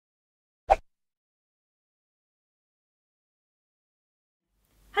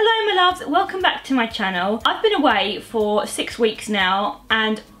loves, welcome back to my channel. I've been away for 6 weeks now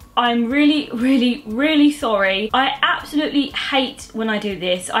and I'm really sorry. I absolutely hate when I do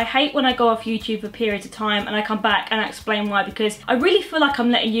this. I hate when I go off YouTube for periods of time and I come back and I explain why, because I really feel like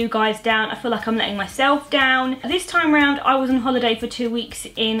I'm letting you guys down. I feel like I'm letting myself down. This time around I was on holiday for 2 weeks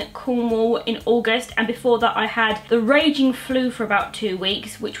in Cornwall in August, and before that I had the raging flu for about 2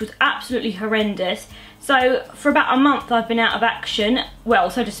 weeks, which was absolutely horrendous. So for about a month I've been out of action, well,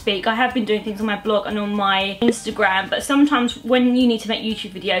 so to speak. I have been doing things on my blog and on my Instagram, but sometimes when you need to make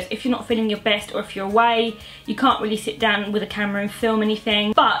YouTube videos, if you're not feeling your best or if you're away, you can't really sit down with a camera and film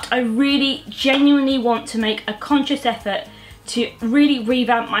anything. But I really genuinely want to make a conscious effort to really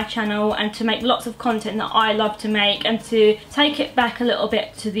revamp my channel and to make lots of content that I love to make, and to take it back a little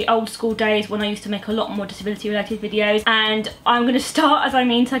bit to the old school days when I used to make a lot more disability related videos. And I'm going to start as I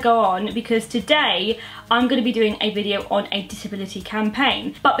mean to go on, because today I'm going to be doing a video on a disability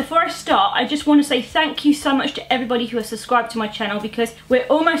campaign. But before I start, I just want to say thank you so much to everybody who has subscribed to my channel, because we're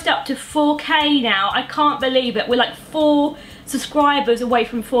almost up to 4K now. I can't believe it. We're like 4 subscribers away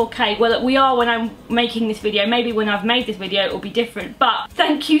from 4K. Well, we are when I'm making this video. Maybe when I've made this video it will be different, but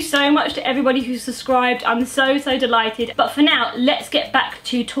thank you so much to everybody who's subscribed. I'm so delighted. But for now, let's get back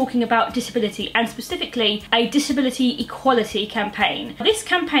to talking about disability, and specifically a disability equality campaign. This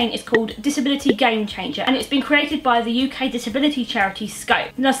campaign is called Disability Gamechanger, and it's been created by the UK disability charity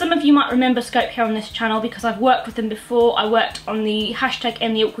Scope. Now, some of you might remember Scope here on this channel because I've worked with them before. I worked on the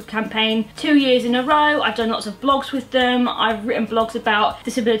 #EndTheAwkward campaign 2 years in a row. I've done lots of blogs with them. I've written blogs about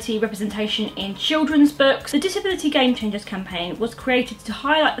disability representation in children's books. The Disability Gamechangers campaign was created to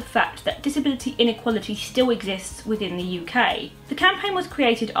highlight the fact that disability inequality still exists within the UK. The campaign was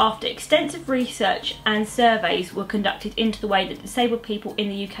created after extensive research and surveys were conducted into the way that disabled people in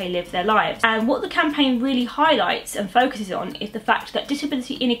the UK live their lives. And what the campaign really highlights and focuses on is the fact that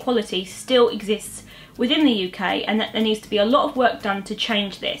disability inequality still exists within the UK, and that there needs to be a lot of work done to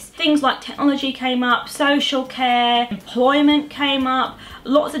change this. Things like technology came up, social care, employment came up,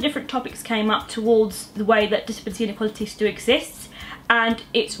 lots of different topics came up towards the way that disability inequality still exists. And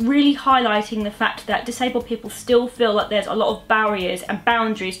it's really highlighting the fact that disabled people still feel like there's a lot of barriers and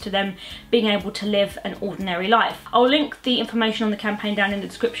boundaries to them being able to live an ordinary life. I'll link the information on the campaign down in the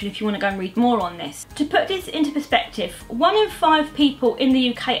description if you want to go and read more on this. To put this into perspective, 1 in 5 people in the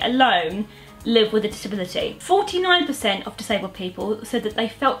UK alone live with a disability. 49% of disabled people said that they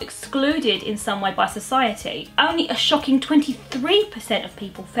felt excluded in some way by society. Only a shocking 23% of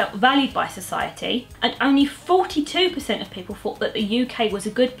people felt valued by society, and only 42% of people thought that the UK was a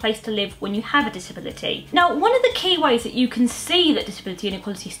good place to live when you have a disability. Now, one of the key ways that you can see that disability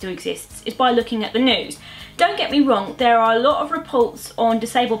inequality still exists is by looking at the news. Don't get me wrong, there are a lot of reports on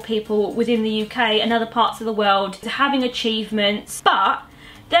disabled people within the UK and other parts of the world having achievements, but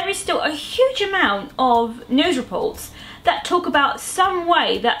there is still a huge amount of news reports that talk about some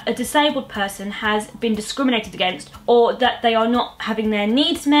way that a disabled person has been discriminated against, or that they are not having their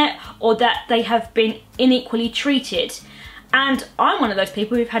needs met, or that they have been unequally treated. And I'm one of those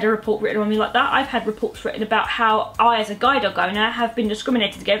people who've had a report written on me like that. I've had reports written about how I, as a guide dog owner, have been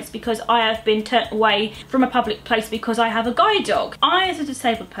discriminated against because I have been turned away from a public place because I have a guide dog. I, as a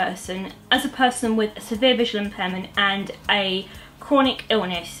disabled person, as a person with a severe visual impairment and a chronic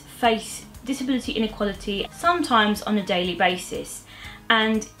illness, face disability inequality sometimes on a daily basis,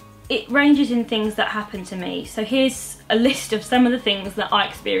 and it ranges in things that happen to me. So here's a list of some of the things that I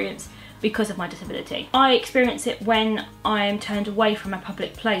experience because of my disability. I experience it when I am turned away from a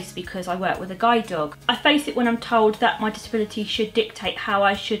public place because I work with a guide dog. I face it when I'm told that my disability should dictate how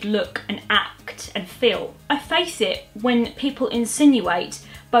I should look and act and feel. I face it when people insinuate,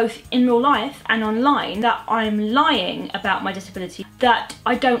 both in real life and online, that I'm lying about my disability, that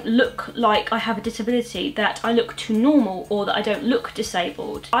I don't look like I have a disability, that I look too normal, or that I don't look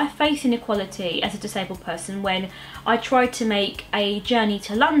disabled. I face inequality as a disabled person when I try to make a journey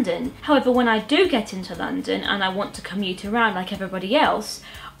to London. However, when I do get into London and I want to commute around like everybody else,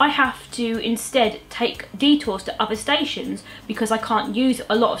 I have to instead take detours to other stations because I can't use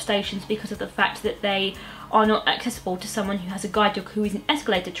a lot of stations because of the fact that they are not accessible to someone who has a guide dog who isn't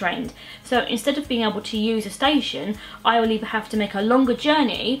escalator trained. So instead of being able to use a station, I will either have to make a longer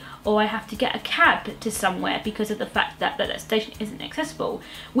journey or I have to get a cab to somewhere because of the fact that that station isn't accessible,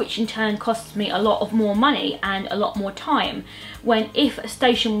 which in turn costs me a lot of more money and a lot more time. When if a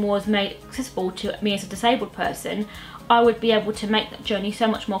station was made accessible to me as a disabled person, I would be able to make that journey so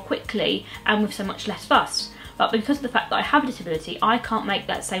much more quickly and with so much less fuss. but because of the fact that I have a disability, I can't make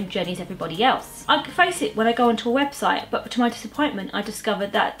that same journey as everybody else. I can face it when I go onto a website, but to my disappointment, I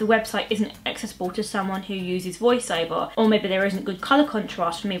discovered that the website isn't accessible to someone who uses voiceover, or maybe there isn't good colour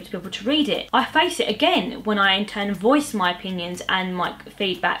contrast for me to be able to read it. I face it again when I in turn voice my opinions and my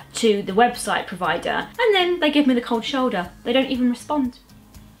feedback to the website provider, and then they give me the cold shoulder. They don't even respond.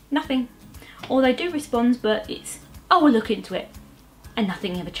 Nothing. Or they do respond, but it's, oh, we'll look into it, and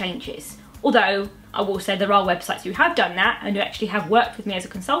nothing ever changes. Although I will say there are websites who have done that and who actually have worked with me as a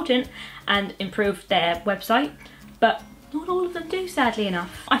consultant and improved their website, but not all of them do, sadly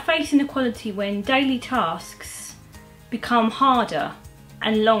enough. I face inequality when daily tasks become harder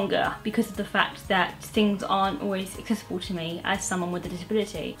and longer because of the fact that things aren't always accessible to me as someone with a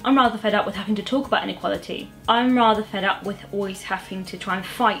disability. I'm rather fed up with having to talk about inequality. I'm rather fed up with always having to try and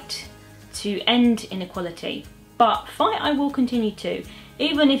fight to end inequality. But fight I will continue to.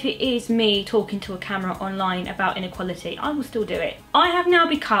 Even if it is me talking to a camera online about inequality, I will still do it. I have now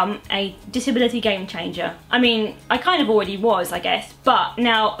become a disability game changer. I mean, I kind of already was, I guess, but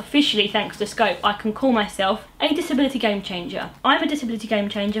now officially, thanks to Scope, I can call myself a disability game changer. I'm a disability game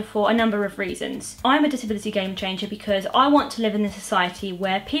changer for a number of reasons. I'm a disability game changer because I want to live in a society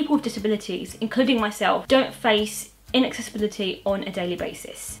where people with disabilities, including myself, don't face inaccessibility on a daily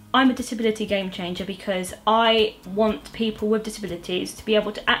basis. I'm a disability game changer because I want people with disabilities to be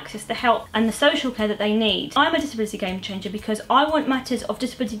able to access the help and the social care that they need. I'm a disability game changer because I want matters of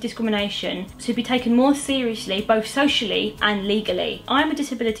disability discrimination to be taken more seriously, both socially and legally. I'm a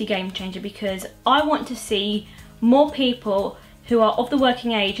disability game changer because I want to see more people who are of the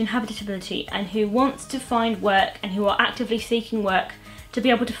working age and have a disability and who want to find work and who are actively seeking work to be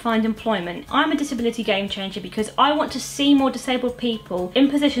able to find employment. I'm a disability game changer because I want to see more disabled people in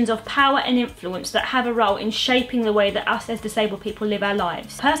positions of power and influence that have a role in shaping the way that us as disabled people live our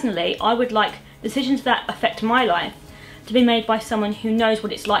lives. Personally, I would like decisions that affect my life to be made by someone who knows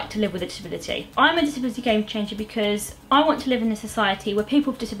what it's like to live with a disability. I'm a disability game changer because I want to live in a society where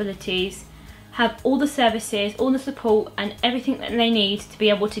people with disabilities have all the services, all the support and everything that they need to be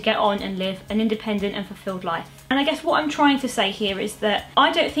able to get on and live an independent and fulfilled life. And I guess what I'm trying to say here is that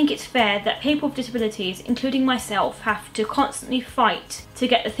I don't think it's fair that people with disabilities, including myself, have to constantly fight to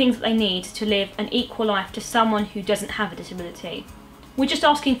get the things that they need to live an equal life to someone who doesn't have a disability. We're just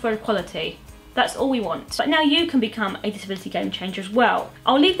asking for equality. That's all we want. But now you can become a disability game changer as well.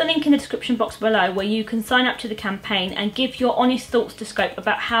 I'll leave the link in the description box below where you can sign up to the campaign and give your honest thoughts to Scope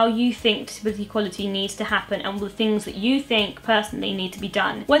about how you think disability equality needs to happen and the things that you think personally need to be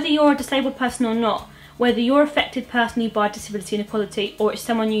done. Whether you're a disabled person or not, whether you're affected personally by disability inequality or it's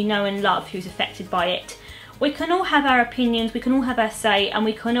someone you know and love who's affected by it, we can all have our opinions, we can all have our say, and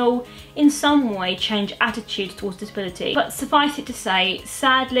we can all in some way change attitudes towards disability. But suffice it to say,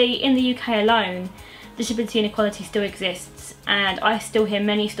 sadly in the UK alone, disability inequality still exists, and I still hear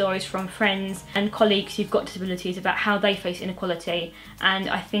many stories from friends and colleagues who've got disabilities about how they face inequality, and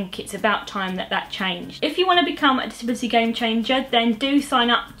I think it's about time that that changed. If you want to become a disability game changer, then do sign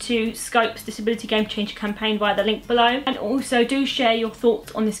up to Scope's Disability Game Changer campaign via the link below, and also do share your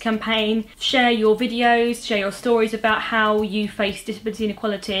thoughts on this campaign, share your videos, share your stories about how you face disability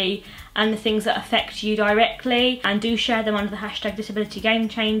inequality and the things that affect you directly, and do share them under the hashtag Disability Game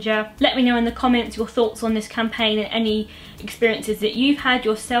Changer. Let me know in the comments your thoughts on this campaign and any experiences that you've had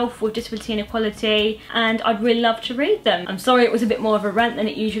yourself with disability inequality, and I'd really love to read them. I'm sorry it was a bit more of a rant than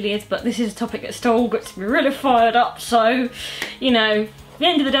it usually is, but this is a topic that still gets me really fired up, so you know, at the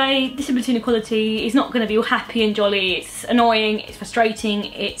end of the day, disability inequality is not going to be all happy and jolly. It's annoying, it's frustrating,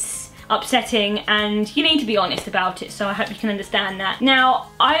 it's upsetting, and you need to be honest about it, so I hope you can understand that. Now,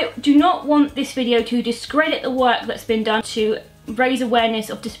 I do not want this video to discredit the work that's been done to raise awareness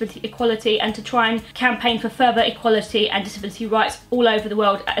of disability equality and to try and campaign for further equality and disability rights all over the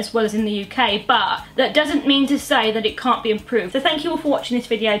world as well as in the UK, but that doesn't mean to say that it can't be improved. So thank you all for watching this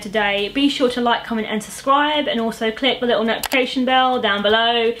video today. Be sure to like, comment and subscribe, and also click the little notification bell down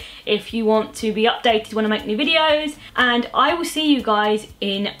below if you want to be updated when I make new videos, and I will see you guys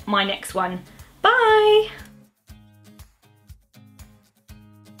in my next one. Bye!